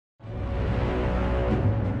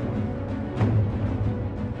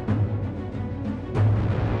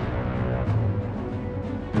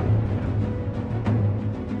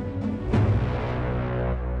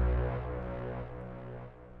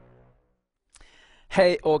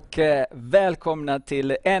Hej och välkomna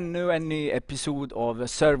till ännu en ny episod av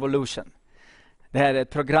Servolution. Det här är ett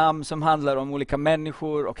program som handlar om olika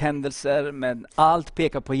människor och händelser, men allt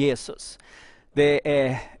pekar på Jesus. Det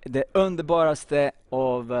är det underbaraste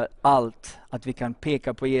av allt, att vi kan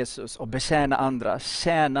peka på Jesus och betjäna andra,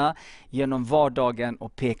 tjäna genom vardagen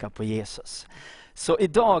och peka på Jesus. Så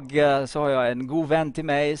idag så har jag en god vän till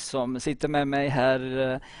mig som sitter med mig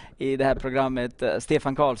här i det här programmet,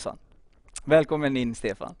 Stefan Karlsson. Välkommen in,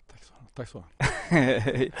 Stefan. Tack så.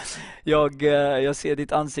 Jag ser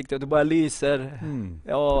ditt ansikte och du bara lyser.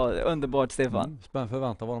 Ja, underbart, Stefan. Spännande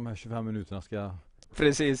förväntan vad de här 25 minuterna ska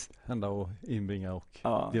Precis hända och inbringa och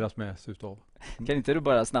delas med sig utav. Kan inte du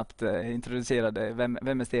bara snabbt introducera dig?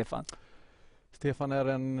 Vem är Stefan? Stefan är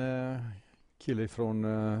en kille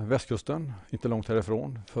från västkusten, inte långt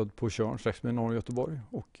härifrån. Född på Tjörn, strax med norr om Göteborg,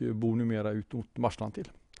 och bor numera ut mot Marsland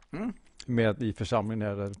till. Med i församlingen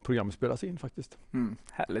när programmet spelas in faktiskt.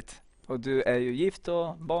 Härligt. Och du är ju gift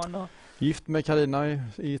och barn? Och... Gift med Carina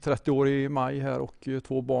i 30 år i maj här och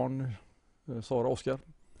 2 barn, Sara och Oskar.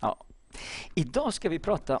 Ja. Idag ska vi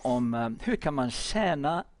prata om hur kan man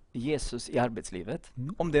tjäna Jesus i arbetslivet,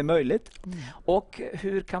 om det är möjligt. Och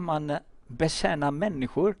hur kan man betjäna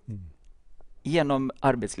människor genom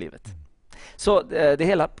arbetslivet. Så det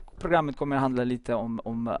hela programmet kommer att handla lite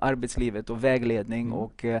om arbetslivet och vägledning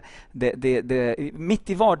och det mitt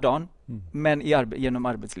i vardagen, men genom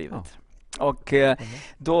arbetslivet. Ja. Och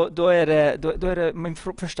då är det min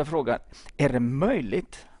första fråga: är det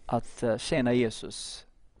möjligt att tjäna Jesus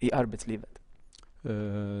i arbetslivet?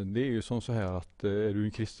 Det är ju som så här att är du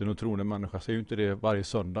en kristen och troende människa så är ju inte det varje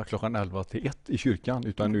söndag klockan 11 till 1 i kyrkan,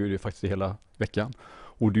 utan nu är det faktiskt hela veckan.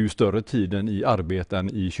 Och det är ju större tiden i arbete än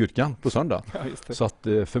i kyrkan på söndag. Ja, just det. Så att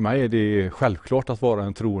för mig är det självklart att vara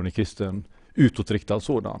en troende kristen, utåtriktad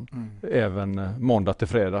sådan. Även måndag till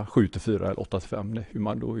fredag, 7 till 4 eller 8 till 5, hur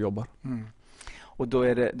man då jobbar. Och då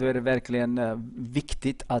är det verkligen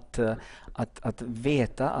viktigt att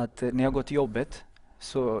veta att när jag går till jobbet,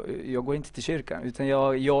 så jag går inte till kyrkan, utan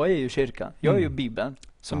jag är ju kyrkan. Jag är ju Bibeln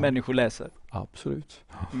som människor läser. Absolut.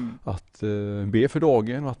 Att be för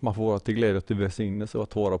dagen och att man får vara till glädje och till välsignelse och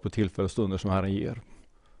att vara på tillfälle och stunder som Herren ger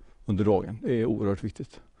under dagen. Det är oerhört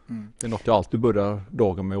viktigt. Det är något jag alltid börjar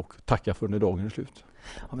dagen med och tacka för när dagen är slut.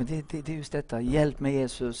 Ja, men det är just detta. Hjälp med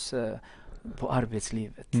Jesus på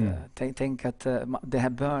arbetslivet. Tänk att det här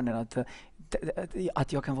bönen,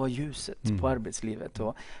 att jag kan vara ljuset på arbetslivet.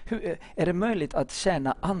 Och är det möjligt att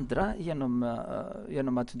tjäna andra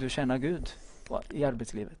genom att du tjänar Gud i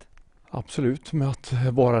arbetslivet? Absolut, med att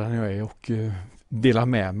vara den jag är och dela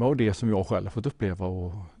med mig av det som jag själv fått uppleva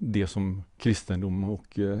och det som kristendom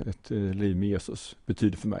och ett liv med Jesus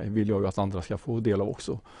betyder för mig, vill jag ju att andra ska få del av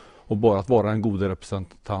också. Och bara att vara en god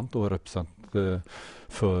representant och representant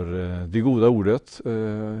för det goda ordet,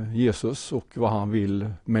 Jesus, och vad han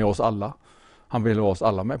vill med oss alla. Han vill ha oss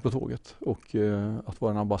alla med på tåget, och att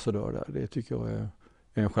vara en ambassadör där, det tycker jag är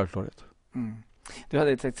en självklarhet. Du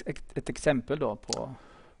hade ett exempel då på...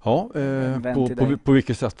 Ja, på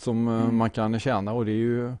vilket sätt som man kan tjäna, och det är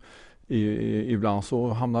ju ibland så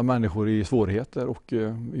hamnar människor i svårigheter, och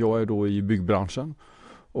jag är då i byggbranschen,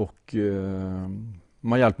 och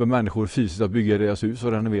man hjälper människor fysiskt att bygga deras hus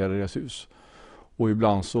och renovera deras hus. Och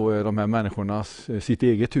ibland så är de här människorna sitt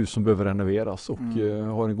eget hus som behöver renoveras, och jag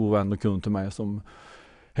har en god vän och kund till mig som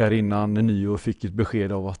här innan nyår fick ett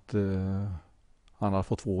besked av att han hade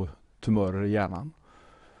fått 2 tumörer i hjärnan.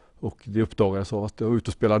 Och det uppdagades av att jag var ute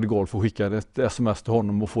och spelade golf och skickade ett sms till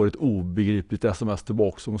honom och får ett obegripligt sms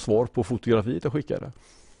tillbaka som svar på fotografiet jag skickade.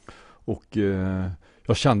 Och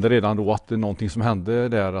jag kände redan då att det är någonting som hände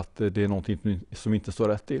där, att det är någonting som inte står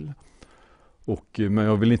rätt till. Men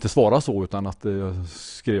jag vill inte svara så, utan att jag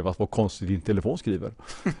skrev att vad konstigt din telefon skriver.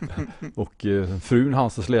 Och frun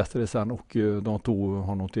Hanses läste det sen, och de tog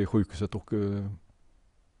honom till sjukhuset, och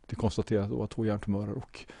det konstaterade att det var 2 hjärntumörer,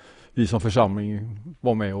 och vi som församling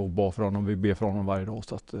var med och bad för honom. Vi ber för honom varje dag,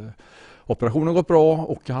 så att operationen gått bra,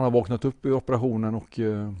 och han har vaknat upp i operationen, och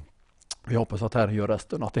vi hoppas att Herren gör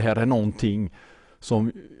resten. Att det här är någonting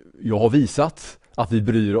som jag har visat, att vi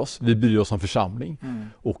bryr oss som församling,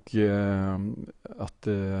 och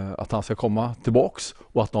att han ska komma tillbaks,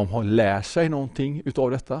 och att de har lärt sig någonting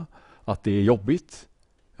utav detta, att det är jobbigt.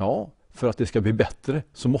 Ja, för att det ska bli bättre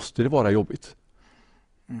så måste det vara jobbigt.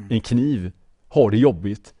 En kniv har det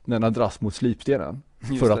jobbigt när den dras mot slipstenen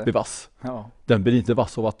för att bli vass. Ja. Den blir inte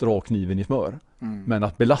vass av att dra kniven i smör. Men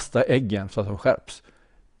att belasta äggen så att de skärps.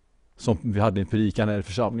 Som vi hade en predikan här i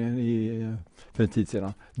församlingen för en tid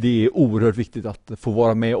sedan. Det är oerhört viktigt att få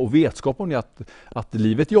vara med och vetskap om det, att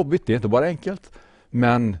livet är jobbigt, det är inte bara enkelt.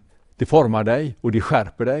 Men det formar dig och det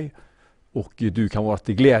skärper dig. Och du kan vara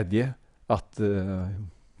till glädje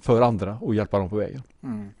för andra och hjälpa dem på vägen.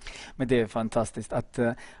 Men det är fantastiskt att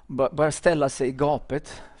bara ställa sig i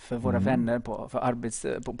gapet för våra vänner på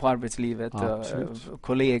arbetslivet,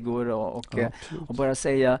 kollegor och bara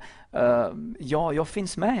säga ja, jag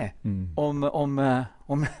finns med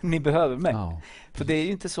om ni behöver mig. Ja. För det är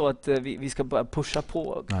ju inte så att vi ska bara pusha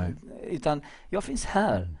på. Nej. Utan jag finns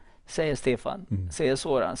här. Säger Stefan, säger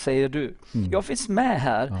Soran, säger du. Jag finns med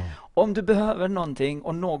här. Ja. Om du behöver någonting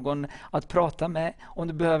och någon att prata med, om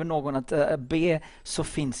du behöver någon att be, så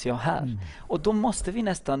finns jag här. Och då måste vi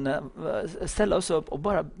nästan ställa oss upp och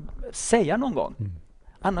bara säga någon gång.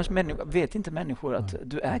 Annars vet inte människor att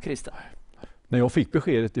du är kristen. När jag fick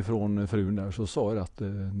beskedet ifrån frun där så sa jag att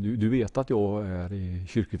du vet att jag är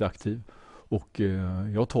kyrkligt aktiv och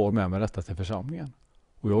jag tar med mig detta till församlingen.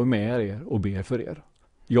 Och jag är med er och ber för er.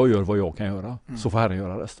 Jag gör vad jag kan göra, så får Herren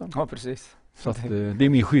göra resten. Ja, precis. Så att, det är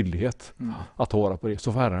min skyldighet att höra på det.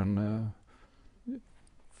 Så får Herren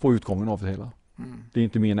få utgången av det hela. Det är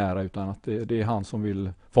inte min ära, utan att det är han som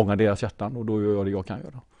vill fånga deras hjärtan, och då gör jag det jag kan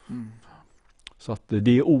göra. Så att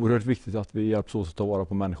det är oerhört viktigt att vi hjälps åt att ta vara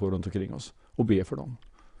på människor runt omkring oss och be för dem.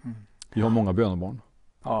 Vi har många bönebarn.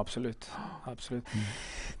 Ja, absolut.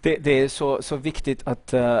 Det är så viktigt att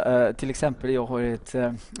till exempel jag har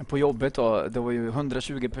på jobbet då, det var ju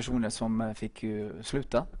 120 personer som fick ju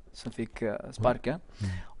sluta, som fick sparka.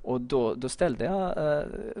 Och då ställde jag,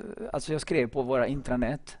 alltså jag skrev på våra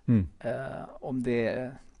intranät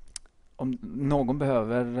om någon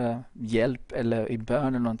behöver hjälp eller i bön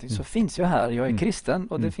eller någonting, så finns jag här. Jag är kristen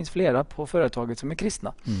och det finns flera på företaget som är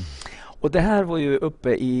kristna. Och det här var ju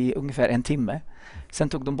uppe i ungefär 1 timme. Sen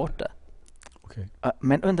tog de bort det. Okay.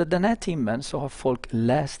 Men under den här timmen så har folk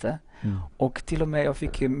läst det. Och till och med jag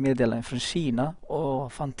fick meddelanden från Kina.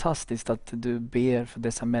 Fantastiskt att du ber för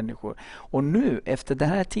dessa människor. Och nu efter den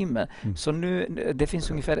här timmen, så nu, det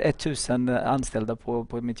finns ungefär 1000 anställda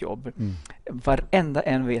på mitt jobb. Varenda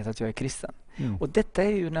en vet att jag är kristen. Och detta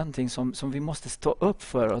är ju någonting som vi måste stå upp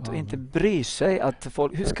för och inte bry sig att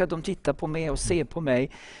folk, hur ska de titta på mig och se på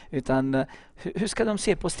mig, utan hur ska de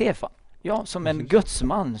se på Stefan? Ja, som en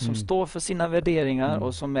gudsman som står för sina värderingar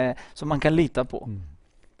och som man kan lita på.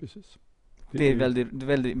 Precis. Det är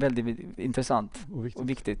väldigt intressant och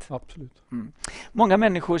viktigt. Absolut. Många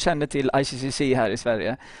människor känner till ICCC här i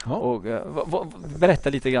Sverige. Ja. Och, berätta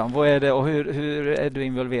lite grann, vad är det och hur är du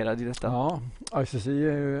involverad i detta? Ja, ICCC är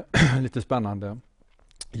ju lite spännande.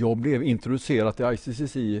 Jag blev introducerad till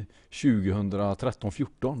ICCC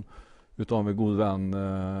 2013-14 utav en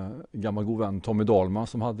gammal god vän Tommy Dahlman,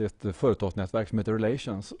 som hade ett företagsnätverk som heter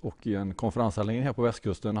Relations, och i en konferensanläggning här på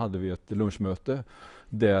västkusten hade vi ett lunchmöte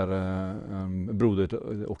där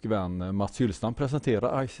broder och vän Mats Hylstam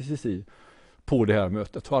presenterade ICCC på det här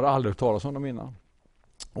mötet. Jag har aldrig hört talas om dem innan.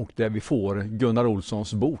 Och där vi får Gunnar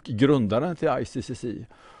Olssons bok, grundaren till ICCC,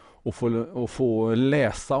 och få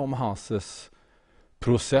läsa om hans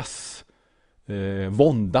process,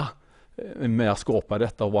 vånda med att skapa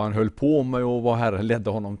detta, och vad han höll på med och vad Herren ledde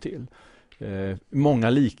honom till. Många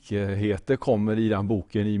likheter kommer i den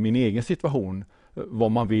boken i min egen situation,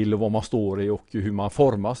 vad man vill och vad man står i och hur man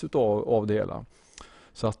formas av det hela.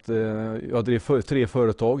 Så att jag drev 3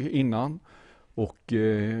 företag innan, och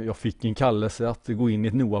jag fick en kallelse att gå in i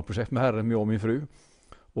ett NOA-projekt med Herren, med jag och min fru.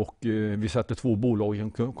 Och vi satte 2 bolag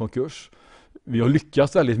i konkurs. Vi har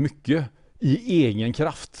lyckats väldigt mycket i egen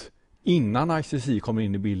kraft innan ICC kommer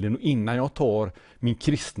in i bilden och innan jag tar min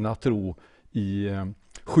kristna tro i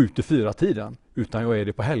 7-4 tiden, utan jag är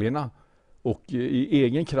det på helgerna. Och i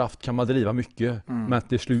egen kraft kan man driva mycket, men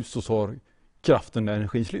till slut så tar kraften och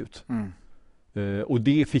energin slut. Och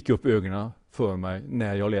det fick upp ögonen för mig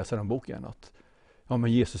när jag läser den boken, att ja,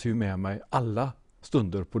 men Jesus är ju med mig alla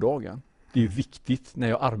stunder på dagen. Det är viktigt när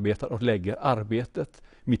jag arbetar och lägger arbetet,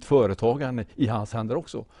 mitt företagande, i hans händer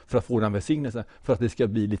också, för att få den välsignelsen, för att det ska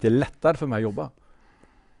bli lite lättare för mig att jobba.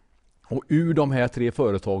 Och ur de här 3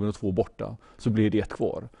 företagen och 2 borta så blev det 1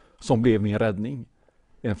 kvar, som blev min räddning.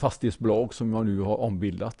 En fastighetsbolag som jag nu har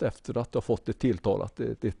ombildat efter att jag fått ett tilltalat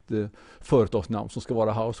ett företagsnamn som ska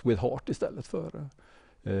vara House with Heart istället för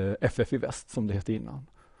FF i Väst som det hette innan.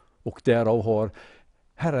 Och därav har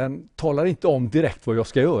Herren talar inte om direkt vad jag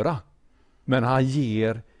ska göra, men han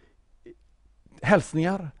ger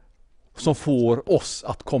hälsningar som får oss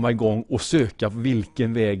att komma igång och söka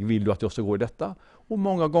vilken väg vill du att jag ska gå i detta. Och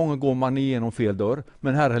många gånger går man igenom fel dörr,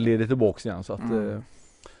 men Herren leder tillbaka igen. Så att,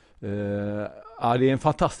 det är en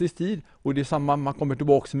fantastisk tid, och det är samma, man kommer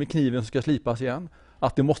tillbaka med kniven som ska slipas igen.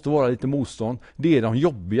 Att det måste vara lite motstånd. Det är de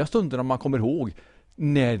jobbiga stunderna man kommer ihåg,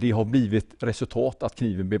 när det har blivit resultat att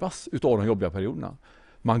kniven blir vass utav de jobbiga perioderna.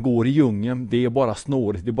 Man går i djungeln, det är bara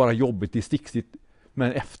snårigt, det är bara jobbigt, det är sticksigt.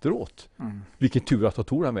 Men efteråt, vilken tur att jag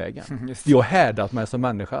tog den vägen. Jag har härdat mig som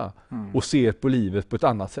människa och ser på livet på ett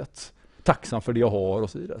annat sätt. Tacksam för det jag har och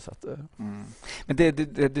så vidare. Så att, Men det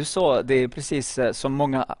du sa, det är precis som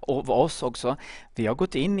många av oss också. Vi har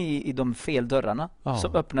gått in i de fel dörrarna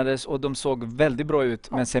som öppnades, och de såg väldigt bra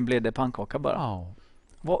ut, men sen blev det pannkaka bara. Ja.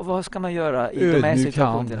 Vad ska man göra i de här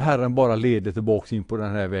situationerna? Herren bara leder tillbaka in på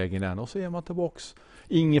den här vägen igen, och så är man tillbaks.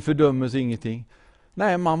 Ingen fördömelse, ingenting.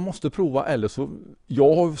 Nej, man måste prova, eller så.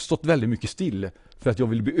 Jag har stått väldigt mycket still för att jag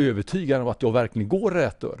vill bli övertygad om att jag verkligen går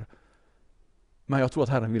rätt dörr. Men jag tror att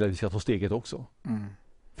Herren vill att vi ska ta steget också.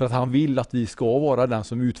 För att han vill att vi ska vara den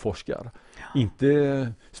som utforskar.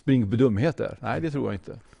 Inte spring på dumheter. Nej, det tror jag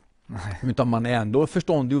inte. Nej. Utan man är ändå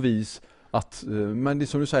förståndig och vis. Men det är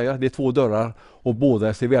som du säger, det är 2 dörrar och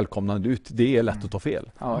båda ser välkomnande ut. Det är lätt att ta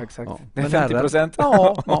fel. Ja, exakt. Ja. Det är 50%.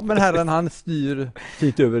 Ja, men Herren han styr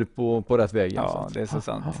fint över på rätt väg. Ja, det är så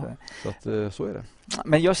sant. Så att, så är det.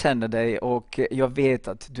 Men jag känner dig, och jag vet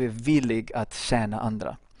att du är villig att tjäna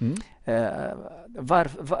andra.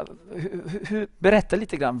 Berätta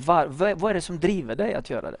lite grann, vad är det som driver dig att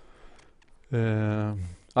göra det?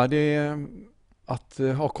 Det är att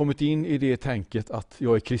ha kommit in i det tänket att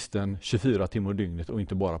jag är kristen 24 timmar om dygnet och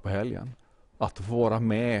inte bara på helgen. Att få vara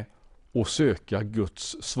med och söka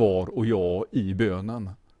Guds svar och ja i bönen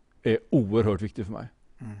är oerhört viktigt för mig.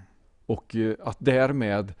 Och att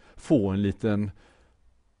därmed få en liten,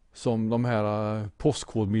 som de här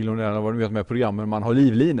postkodmiljonärerna, vad du vet med programmen, man har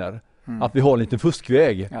livlinor. Att vi har en liten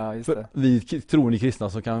fuskväg. Ja, just för det. vi tror ni kristna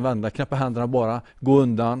som kan vända, knäppa händerna bara, gå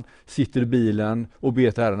undan, sitter i bilen och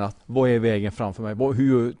ber till Herren att vad är vägen framför mig?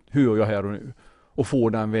 Hur gör jag här och nu? Och få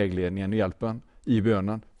den vägledningen och hjälpen i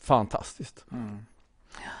bönen. Fantastiskt.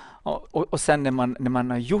 Ja, och sen när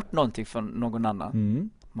man har gjort någonting för någon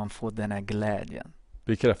annan, man får den här glädjen.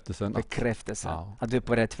 Bekräftelsen. Att du är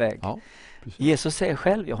på rätt väg. Ja, Jesus säger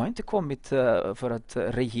själv, jag har inte kommit för att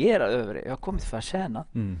regera över det. Jag har kommit för att tjäna.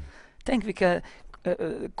 Tänk vilka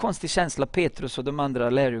konstig känsla Petrus och de andra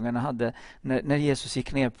lärjungarna hade när Jesus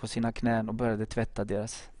gick ner på sina knän och började tvätta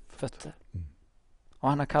deras fötter. Och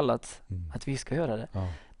han har kallat att vi ska göra det. Ja.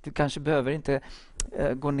 Du kanske behöver inte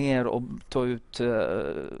gå ner och ta ut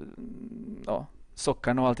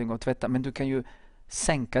sockarna och allting och tvätta, men du kan ju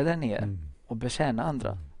sänka dig ner och betjäna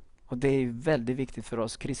andra. Och det är ju väldigt viktigt för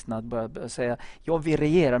oss kristna att börja säga, ja, vi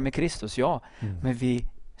regerar med Kristus, men vi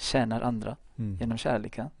tjänar andra genom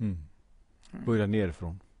kärleken. Börja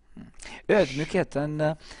nerifrån. Ödmjukheten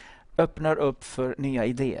öppnar upp för nya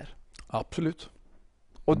idéer. Absolut.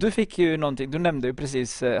 Och du fick ju någonting, du nämnde ju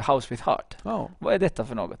precis House with Heart. Ja. Vad är detta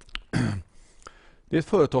för något? Det är ett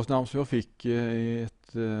företagsnamn som jag fick i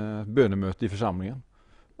ett bönemöte i församlingen.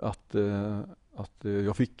 Att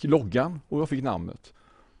jag fick loggan och jag fick namnet.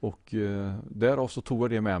 Och därav så tog jag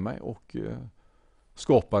det med mig och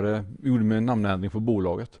gjorde mig en namnändring på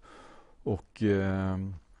bolaget. Och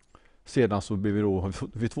sedan så blev vi då,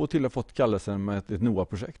 vid 2 tillfällen fått kallelsen med ett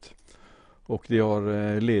NOA-projekt. Och det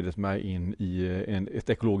har ledit mig in i ett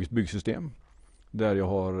ekologiskt byggsystem. Där jag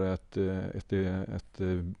har ett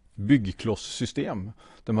byggklosssystem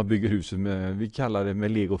där man bygger huset med, vi kallar det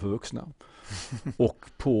med Lego för vuxna. Och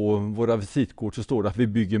på våra visitkort så står det att vi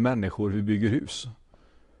bygger människor, vi bygger hus.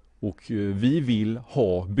 Och vi vill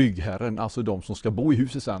ha byggherren, alltså de som ska bo i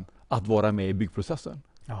huset sen, att vara med i byggprocessen.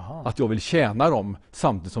 Aha. Att jag vill tjäna dem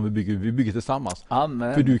samtidigt som vi bygger tillsammans.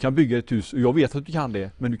 Amen. För du kan bygga ett hus, och jag vet att du kan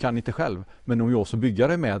det, men du kan inte själv. Men om jag som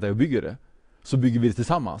byggare är med dig och bygger det, så bygger vi det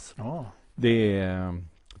tillsammans. Det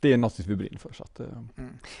är något vi brinner för. Så att,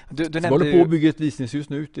 du så håller på att bygga ett visningshus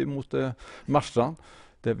nu ut mot Marstrand,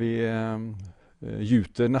 där vi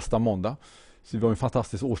gjuter nästa måndag. Så vi har en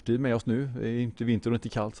fantastisk årstid med oss nu. Det är inte vinter och inte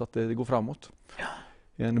kallt, så att det går framåt. Ja.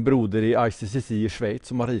 En broder i ICCC i Schweiz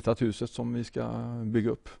som har ritat huset som vi ska bygga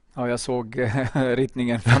upp. Ja, jag såg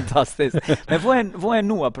ritningen, fantastiskt. Men vad är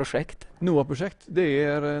NOA-projekt? NOA-projekt, det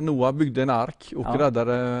är Noa byggde en ark och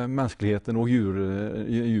räddade mänskligheten och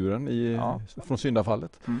djuren från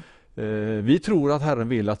syndafallet. Vi tror att Herren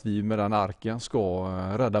vill att vi med den arken ska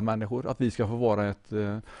rädda människor, att vi ska få vara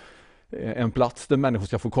en plats där människor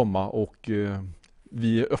ska få komma, och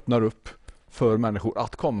vi öppnar upp för människor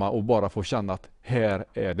att komma och bara få känna att här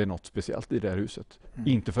är det något speciellt i det här huset.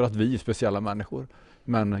 Inte för att vi är speciella människor,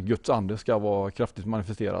 men Guds ande ska vara kraftigt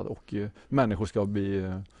manifesterad och människor ska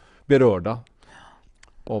bli berörda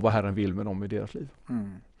av vad Herren vill med dem i deras liv.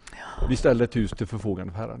 Vi ställer ett hus till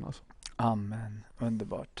förfogande för Herren. Alltså. Amen,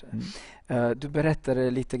 underbart. Du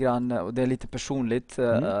berättade lite grann, och det är lite personligt,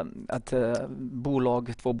 att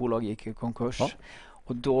två bolag gick i konkurs. Ja.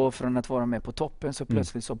 Och då från att vara med på toppen så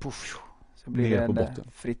plötsligt så blir det ett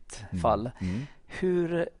fritt fall.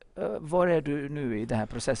 Var är du nu i den här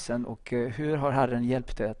processen och hur har Herren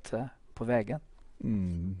hjälpt dig på vägen?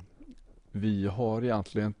 Vi har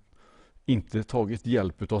egentligen inte tagit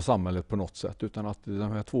hjälp av samhället på något sätt, utan att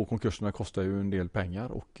de här 2 konkurserna kostar ju en del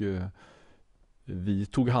pengar och vi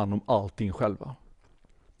tog hand om allting själva.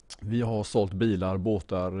 Vi har sålt bilar,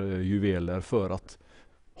 båtar, juveler för att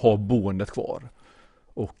ha boendet kvar.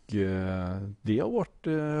 Och det har varit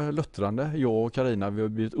luttrande. Jag och Carina, vi har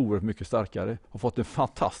blivit oerhört mycket starkare. Har fått en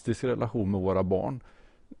fantastisk relation med våra barn.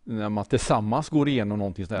 När man tillsammans går igenom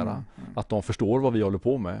någonting sådär. Att de förstår vad vi håller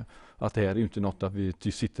på med. Att det här är inte något att vi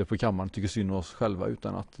sitter på kammaren och tycker synd om oss själva.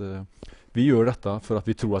 Utan att vi gör detta för att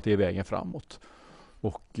vi tror att det är vägen framåt.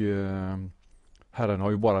 Och Herren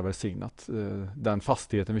har ju bara välsignat den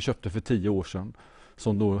fastigheten vi köpte för 10 år sedan.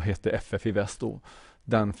 Som då hette FF i Väst då.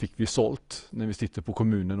 Den fick vi sålt när vi sitter på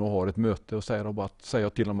kommunen och har ett möte och säger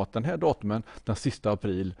till dem att den här datumen, den sista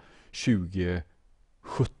april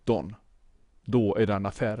 2017, då är den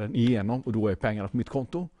affären igenom och då är pengarna på mitt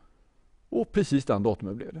konto. Och precis den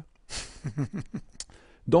datumen blev det.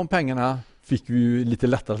 De pengarna fick vi ju lite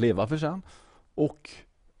lättare att leva för sen. Och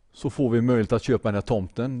så får vi möjlighet att köpa den här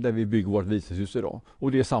tomten där vi bygger vårt visningshus idag.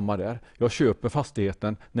 Och det är samma där. Jag köper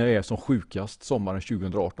fastigheten när jag är som sjukast sommaren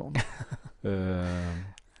 2018.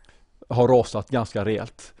 Har rasat ganska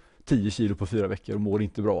rejält. 10 kilo på 4 veckor och mår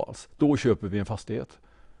inte bra alls. Då köper vi en fastighet.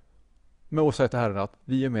 Men att säga till Herren att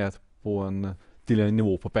vi är med till en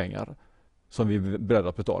nivå på pengar som vi är beredda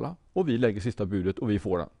att betala. Och vi lägger sista budet och vi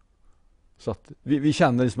får den. Så att vi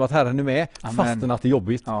känner liksom att Herren är med. Amen. Fastän att det är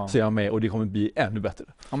jobbigt så är jag med och det kommer bli ännu bättre.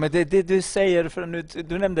 Ja, men det du säger, för nu,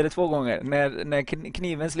 du nämnde det 2 gånger, när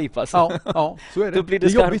kniven slipas. Ja, så är det. Då blir det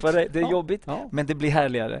skarpare, det är jobbigt, men det blir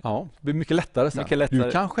härligare. Ja, det blir mycket lättare sen.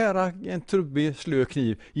 Du kan skära en trubbig slö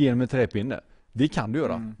kniv genom en träpinne. Det kan du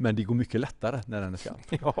göra, men det går mycket lättare när den är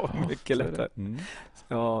skarp. Ja, mycket lättare.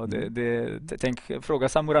 Ja, tänk, fråga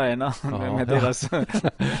samurajerna med deras det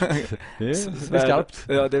är skarpt.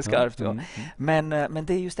 Ja, det är skarpt. Ja. Men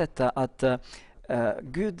det är just detta att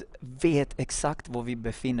Gud vet exakt var vi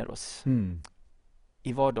befinner oss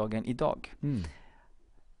i vardagen idag.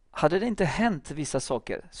 Hade det inte hänt vissa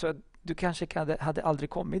saker så du kanske hade aldrig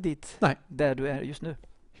kommit dit. Nej. Där du är just nu.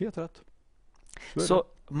 Helt rätt. Så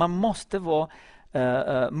man måste vara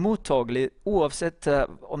mottaglig oavsett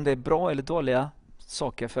om det är bra eller dåliga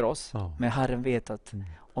saker för oss. Ja. Men Herren vet att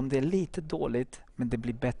om det är lite dåligt, men det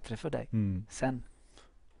blir bättre för dig sen.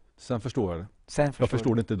 Sen förstår jag det. Jag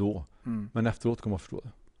förstår det inte då, men efteråt kommer jag förstå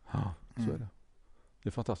det. Ja, så är det. Det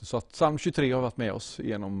är fantastiskt. Så att Psalm 23 har varit med oss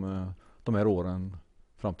genom de här åren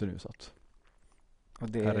fram till nu. Så att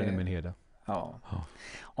Herren är min herde. Ja.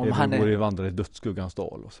 Om han går i vandrar i dödsskuggans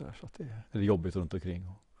dal och så där, så att det är jobbigt runt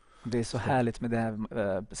omkring. Det är så härligt med det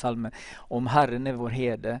här psalmen. Om Herren är vår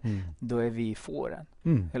herde, då är vi fåren.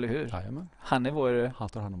 Eller hur? Jajamän. Han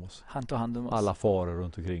tar hand om oss. Han tar hand om oss. Alla faror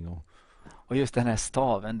runt omkring. Och just den här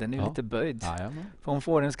staven, den är lite böjd. Jajamän. För om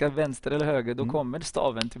fåren ska vänster eller höger, då kommer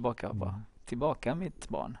staven tillbaka. Tillbaka mitt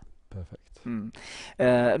barn. Perfekt.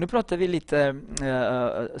 Nu pratar vi lite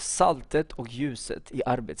saltet och ljuset i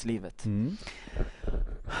arbetslivet.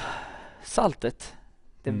 Saltet,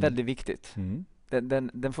 det är väldigt viktigt.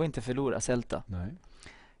 Den får inte förlora sälta. Nej.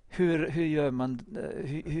 Hur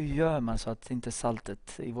gör man så att inte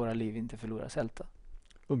saltet i våra liv inte förlorar sälta?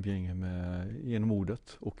 Umgänge genom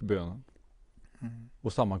ordet och bönen.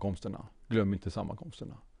 Och sammankomsterna. Glöm inte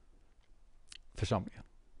sammankomsterna. Församlingen.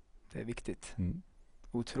 Det är viktigt.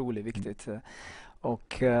 Otroligt viktigt.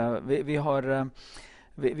 Och vi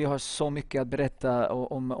har så mycket att berätta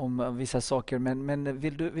om vissa saker, men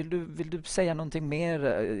vill du säga någonting mer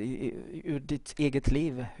ur ditt eget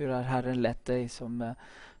liv? Hur har Herren lett dig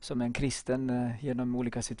som en kristen genom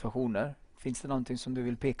olika situationer? Finns det någonting som du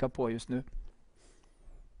vill peka på just nu?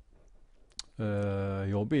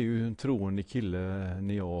 Jag blev ju en troende kille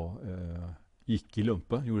när jag gick i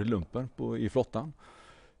gjorde lumpen i flottan.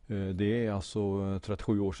 Det är alltså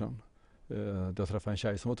 37 år sedan. Jag träffade en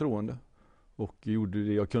tjej som var troende. Och gjorde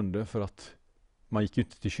det jag kunde, för att man gick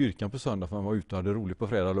inte till kyrkan på söndag för man var ute och hade roligt på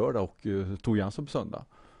fredag och lördag och tog igen sig på söndag.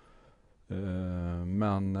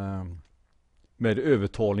 Men med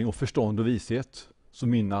övertalning och förstånd och vishet. Så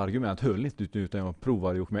mina argument höll inte utan jag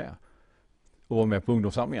provade och med. Och var med på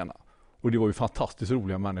ungdomssamlingarna. Och det var ju fantastiskt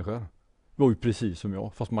roliga människor. Det var ju precis som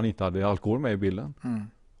jag, fast man inte hade alkohol med i bilden.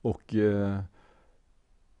 Och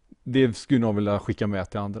det skulle jag vilja skicka med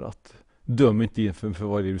till andra, att döm inte in för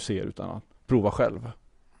vad det är du ser, utan att prova själv.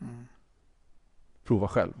 Prova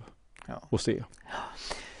själv och se.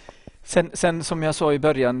 Sen som jag sa i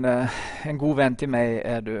början, en god vän till mig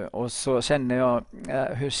är du, och så känner jag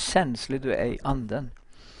hur känslig du är i anden.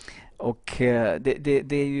 Och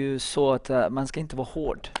det är ju så att man ska inte vara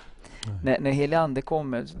hård. När helig ande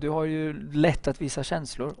kommer, du har ju lätt att visa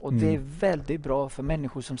känslor, och det är väldigt bra för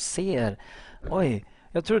människor som ser, oj,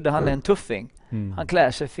 jag trodde han är en tuffing. Han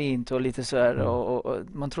klär sig fint och lite så här, och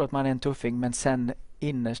man tror att man är en tuffing, men sen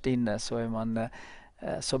innerst inne så är man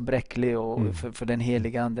så bräcklig och för den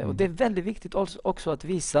heliga ande. Och det är väldigt viktigt också att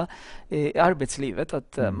visa i arbetslivet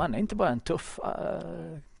att man är inte bara en tuff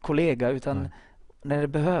kollega, utan när det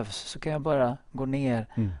behövs så kan jag bara gå ner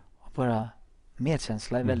och bara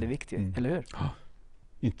medkänsla är väldigt viktigt, eller hur?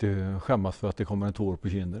 Inte skämmas för att det kommer en tår på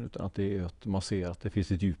kinden, utan att det är att man ser att det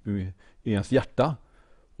finns ett djup i ens hjärta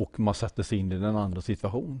och man sätter sig in i den andra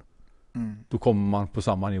situation. Då kommer man på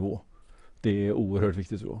samma nivå. Det är oerhört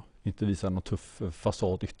viktigt då. Inte visa någon tuff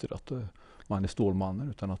fasad ytter att man är stålmannen,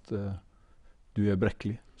 utan att du är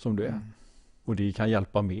bräcklig som du är. Och det kan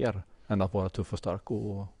hjälpa mer än att vara tuff och stark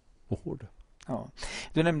och hård. Ja.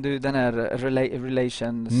 Du nämnde den här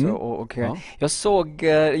relations och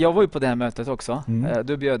jag var ju på det här mötet också.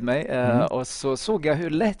 Du bjöd mig och så såg jag hur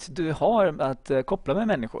lätt du har att koppla med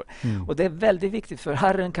människor. Och det är väldigt viktigt, för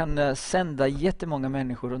Herren kan sända jättemånga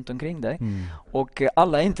människor runt omkring dig. Och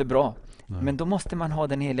alla är inte bra. Men då måste man ha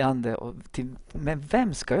den heliga ande. Men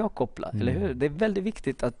vem ska jag koppla? Eller hur? Det är väldigt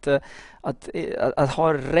viktigt att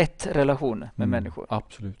ha rätt relation med människor.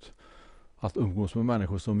 Absolut. Att umgås med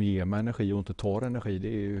människor som ger mig energi och inte tar energi, det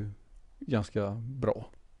är ju ganska bra.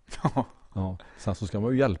 Ja. Sen så ska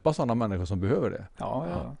man ju hjälpa sådana människor som behöver det.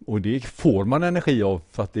 Ja. Och det får man energi av,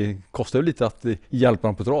 för att det kostar ju lite att hjälpa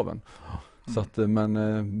dem på traven. Så att,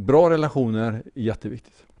 men bra relationer är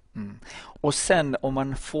jätteviktigt. Och sen om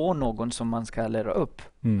man får någon som man ska lära upp,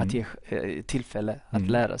 att ge tillfälle att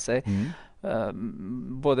lära sig.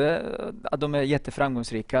 Både att de är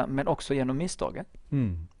jätteframgångsrika, men också genom misstagen.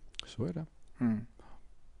 Så är det.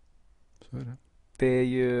 Så är det. Det är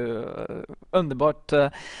ju underbart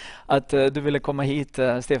att du ville komma hit,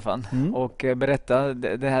 Stefan, och berätta.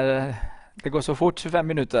 Det går så fort, 25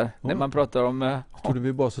 minuter, när man pratar om... Jag trodde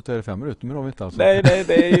vi bara suttit här i 5 minuter, men har vi inte alls. Nej,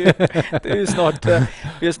 det är ju snart,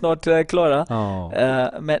 vi är snart klara.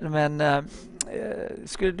 Men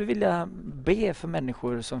skulle du vilja be för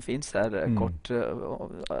människor som finns där kort,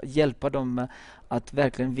 och hjälpa dem att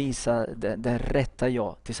verkligen visa det rätta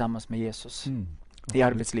jag tillsammans med Jesus i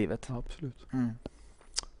arbetslivet? Absolut.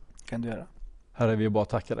 Kan du göra? Herre, vi bara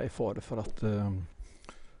tackar dig, Fader, för att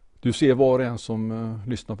du ser var och en som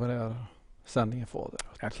lyssnar på den här sändningen, Fader.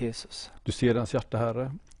 Tack, Jesus. Du ser ens hjärta,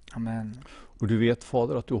 Herre. Amen. Och du vet,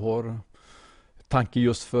 Fader, att du har tanke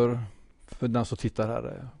just för den som tittar,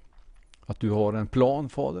 Herre. Att du har en plan,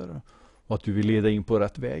 Fader, och att du vill leda in på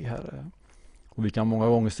rätt väg, Herre. Och vi kan många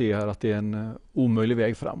gånger se här att det är en omöjlig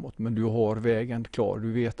väg framåt, men du har vägen klar.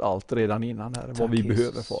 Du vet allt redan innan, Herre, vad vi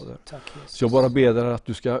behöver, Fader. Så jag bara ber dig att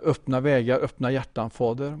du ska öppna vägar, öppna hjärtan,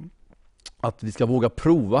 Fader. Att vi ska våga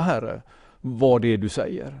prova, Herre, vad det är du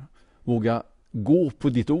säger. Våga gå på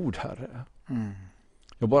ditt ord, Herre.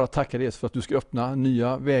 Jag bara tackar dig för att du ska öppna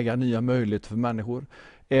nya vägar, nya möjligheter för människor.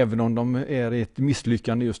 Även om de är i ett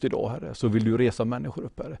misslyckande just idag, Herre, så vill du resa människor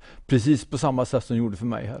upp, Herre. Precis på samma sätt som du gjorde för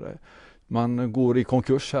mig, Herre. Man går i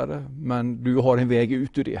konkurs, Herre, men du har en väg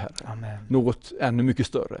ut ur det, Herre. Amen. Något ännu mycket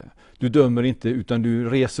större. Du dömer inte, utan du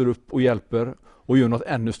reser upp och hjälper och gör något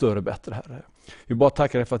ännu större, bättre, Herre. Vi bara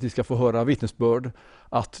tackar dig för att vi ska få höra vittnesbörd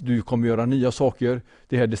att du kommer göra nya saker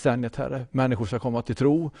det här decenniet, Herre. Människor ska komma till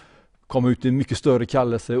tro, komma ut i en mycket större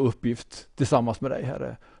kallelse och uppgift tillsammans med dig,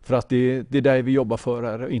 Herre. För att det är dig vi jobbar för,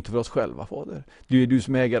 Herre, inte för oss själva, Fader. Det är du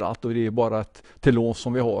som äger allt och det är bara ett tillåns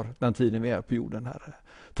som vi har den tiden vi är på jorden, Herre.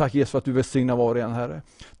 Tack Jesus för att du välsignar var och en, Herre.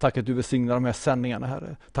 Tack att du välsignar de här sändningarna,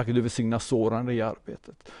 Herre. Tack att du välsignar såren i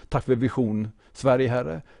arbetet. Tack för Vision Sverige,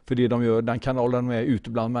 Herre, för det de gör, den kanalen de är ute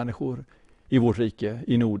bland människor i vårt rike,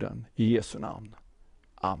 i Norden, i Jesu namn.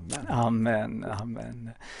 Amen. Amen, amen.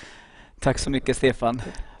 Tack så mycket, Stefan,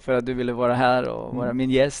 för att du ville vara här och vara min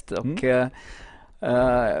gäst. Och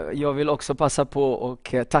jag vill också passa på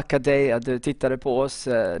och tacka dig att du tittade på oss.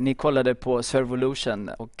 Ni kollade på Servolution,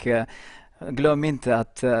 och glöm inte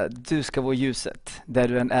att du ska vara ljuset där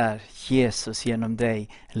du än är. Jesus genom dig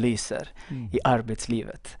lyser i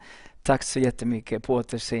arbetslivet. Tack så jättemycket, på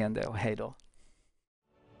återseende och hej då.